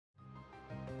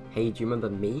Hey, do you remember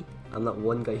me? I'm that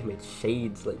one guy who made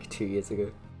shades like 2 years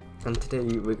ago. And today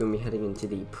we're going to be heading into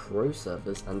the pro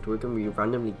servers, and we're going to be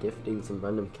randomly gifting some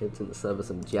random kids in the server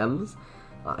some gems.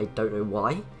 I don't know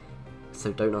why,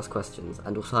 so don't ask questions.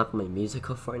 And also I have my music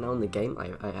off right now in the game. I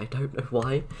don't know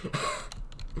why.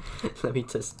 Let me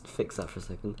just fix that for a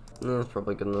second. No, that's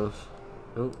probably good enough.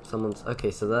 Oh, someone's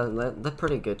okay. So they're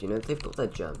pretty good, you know. They've got their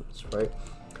gems, right?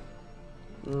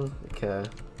 Okay.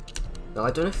 Now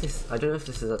I don't know if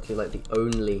this is actually like the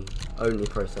only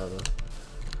pro server.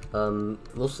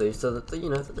 We'll see. So that you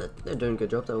know they're doing a good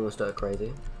job. They're almost at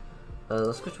crazy.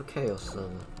 Let's go to a chaos server.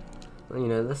 Well, you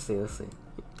know, let's see.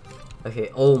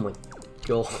 Okay. Oh my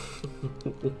god.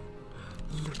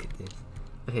 Look at this.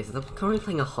 Okay, so they're currently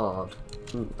playing a hard.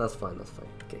 That's fine.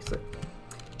 Okay, so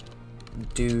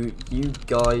do you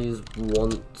guys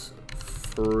want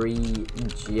free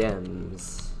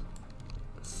gems?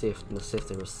 Let's see if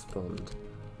they respond.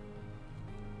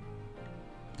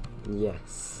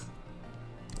 Yes.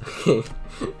 Okay.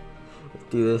 Let's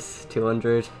do this.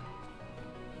 200.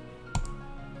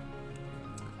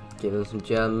 Give them some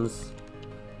gems.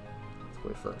 Let's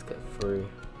wait for that to get through.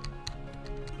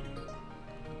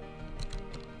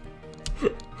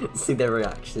 See their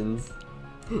reactions.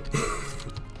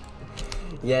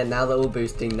 Yeah, now they're all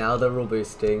boosting.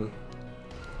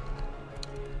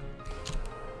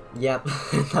 Yep,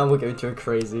 now we're going to a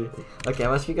crazy. Okay,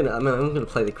 I'm gonna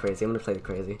play the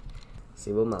crazy.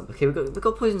 See, what map? Okay, we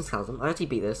got Poison Chasm. I actually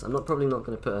beat this. I'm probably not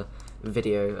gonna put a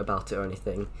video about it or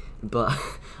anything, but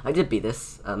I did beat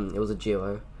this. It was a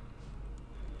duo,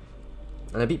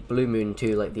 and I beat Blue Moon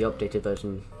too, like the updated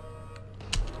version.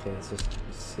 Okay, let's just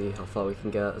see how far we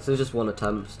can get. This is just one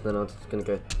attempt. Then I'm just gonna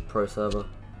go pro server.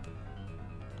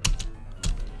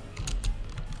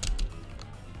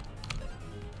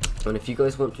 And if you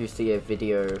guys want to see a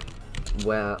video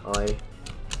where I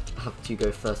have to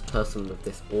go first person with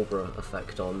this aura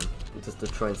effect on, just to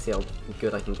try and see how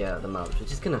good I can get at the map,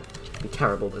 which is gonna be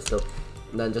terrible, but still,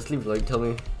 then just leave a like, tell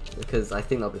me, because I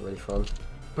think that'll be really fun.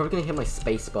 Probably gonna hit my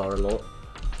spacebar a lot,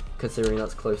 considering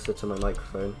that's closer to my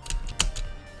microphone.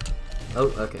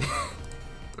 Oh, okay.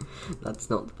 That's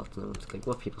not the button I want to click.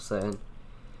 What are people saying?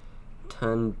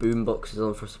 Turn boomboxes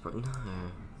on for support. No.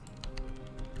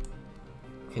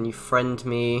 Can you friend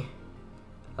me?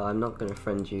 I'm not gonna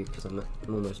friend you because I'm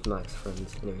almost max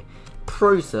friends. Anyway,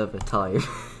 pro server time.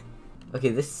 Okay,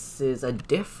 this is a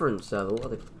different server. What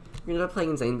are they? You know, they're playing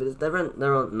insane, but they're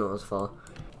not as far.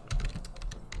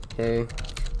 Okay,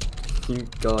 you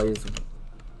guys,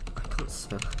 I can't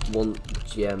spell. Want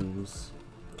gems?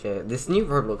 Okay, this new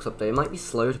Roblox update might be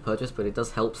slow to purchase, but it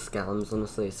does help scams,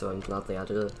 honestly. So I'm glad they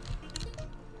added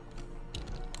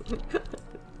it.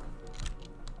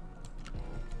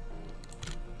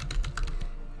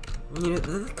 You know,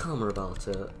 they're calmer about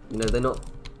it. You know, they're not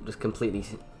just completely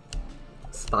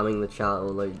spamming the chat or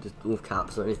like just all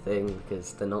caps or anything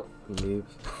because they're not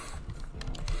noobs.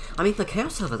 I mean, the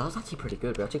chaos server, that was actually pretty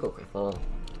good. We actually got quite far.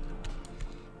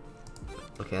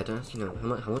 Okay, I don't actually know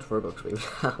how much Robux we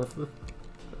have.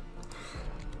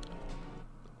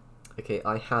 Okay,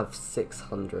 I have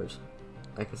 600.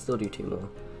 I can still do 2 more.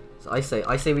 So I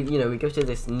say we go to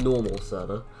this normal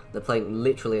server. They're playing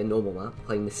literally a normal map,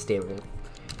 playing Mysterio.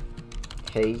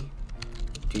 Hey,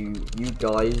 do you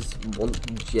guys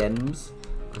want gems?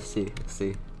 Let's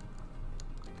see.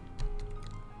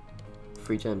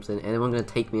 Free gems. And anyone gonna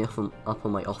take me up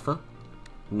on my offer?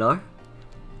 No?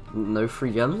 No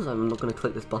free gems? I'm not gonna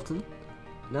click this button?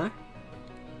 No?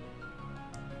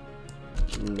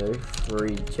 No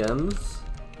free gems?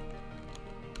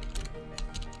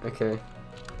 Okay.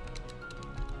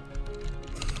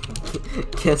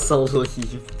 Guess I'll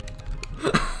leave.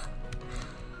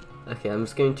 Okay, I'm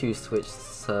just going to switch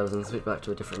servers and switch back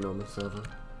to a different normal server.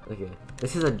 Okay,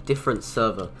 this is a different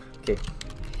server. Okay,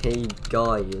 hey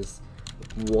guys,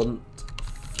 want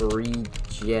free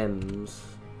gems?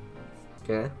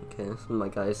 Okay, some of my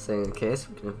guys saying okay, so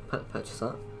we're gonna purchase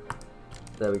that.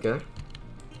 There we go.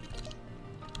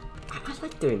 I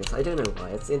like doing this. I don't know why.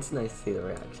 It's nice to see the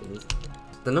reactions.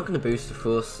 They're not gonna boost, of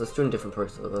course. Let's join a different pro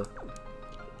server.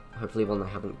 Hopefully one I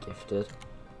haven't gifted.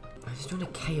 I just joined a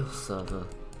chaos server.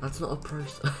 That's not a pro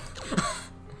server.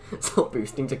 It's not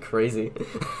boosting to crazy.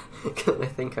 I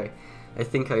think I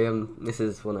this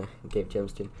is one I gave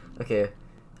gems to. Okay,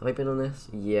 have I been on this?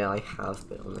 Yeah, I have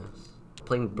been on this.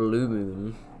 Playing Blue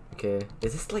Moon. Okay,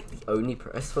 is this like the only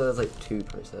pro? I swear there's like 2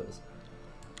 pro servers.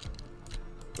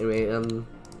 Anyway,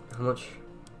 how much?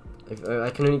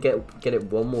 I can only get it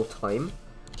one more time.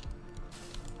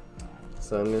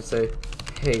 So I'm gonna say,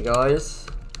 hey guys,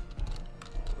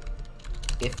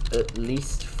 if at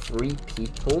least 3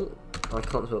 people, I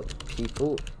can't spell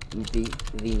people, beat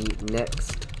the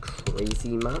next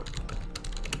crazy map,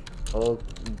 I'll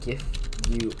gift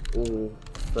you all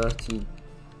 30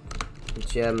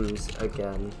 gems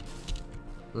again.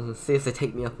 See if they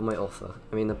take me up on my offer.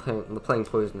 I mean, they're playing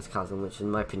Poisonous Chasm, which in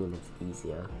my opinion is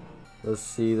easier. Let's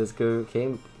see, let's go.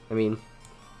 Okay, I mean,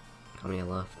 how many are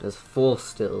left? There's 4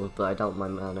 still, but I doubt my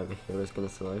man over here is gonna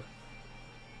survive.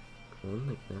 Come on,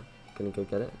 like that. Gonna go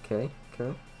get it. Okay,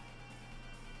 okay.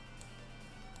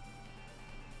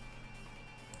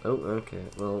 Oh, okay,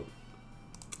 well,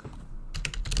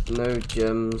 no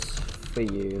gems for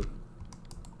you.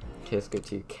 Okay, let's go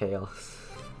to Chaos.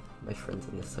 My friends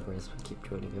in this server will keep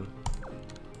joining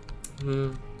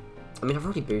him. I mean, I've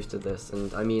already boosted this,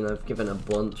 and I mean, I've given a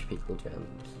bunch of people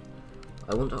gems.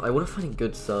 I want to find a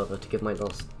good server to give my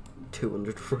last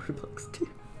 200 Robux to.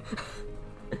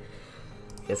 Okay,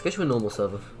 let's go to a normal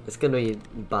server. It's gonna be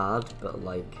bad, but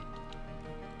like,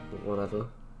 whatever.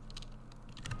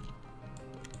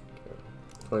 Okay,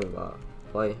 playing that.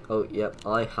 Why? Oh, yep,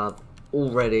 I have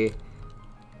already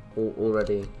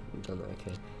done that.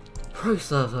 Okay. Pro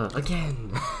server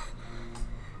again.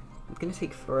 It's gonna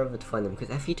take forever to find them because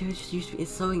FE2 is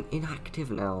so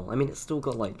inactive now. I mean, it's still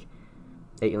got like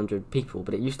 800 people,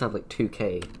 but it used to have like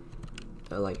 2k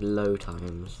at like low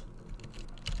times.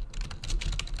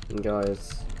 And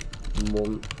guys,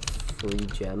 want 3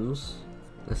 gems?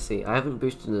 Let's see. I haven't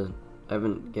boosted I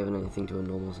haven't given anything to a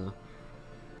normal server.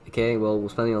 Okay, well, we're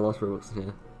spending our last Robux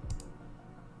here.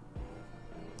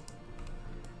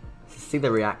 See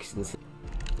the reactions.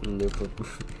 No problem.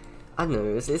 I don't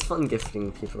know, it's fun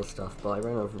gifting people stuff, but I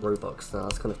ran out of Robux now,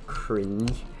 that's kind of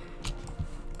cringe.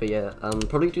 But yeah,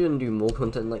 probably gonna do more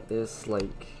content like this,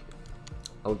 like,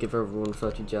 I'll give everyone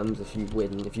 30 gems if you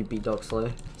win, if you beat Dark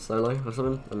Solo or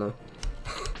something, I don't know.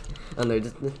 I don't know,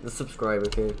 just subscribe,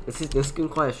 okay? This is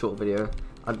quite a short video,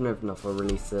 I don't know if I'll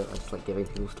release it, I just like giving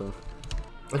people stuff.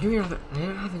 I don't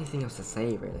have anything else to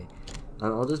say, really.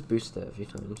 I'll just boost it a few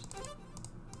times.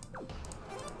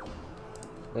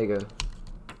 There you go.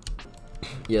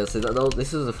 Yeah, so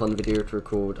this is a fun video to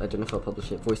record. I don't know if I'll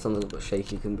publish it. Voice sounds a little bit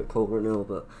shaky, a bit cold right now,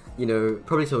 but you know,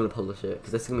 probably still gonna publish it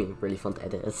because it's gonna be really fun to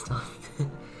edit and stuff.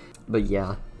 But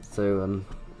yeah, so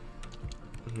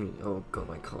oh god,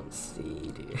 I can't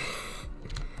see, dude.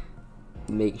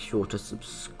 Make sure to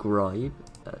subscribe,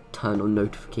 turn on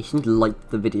notifications, like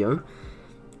the video.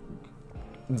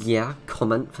 Yeah,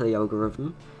 comment for the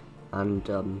algorithm, and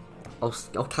I'll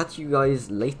catch you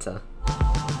guys later.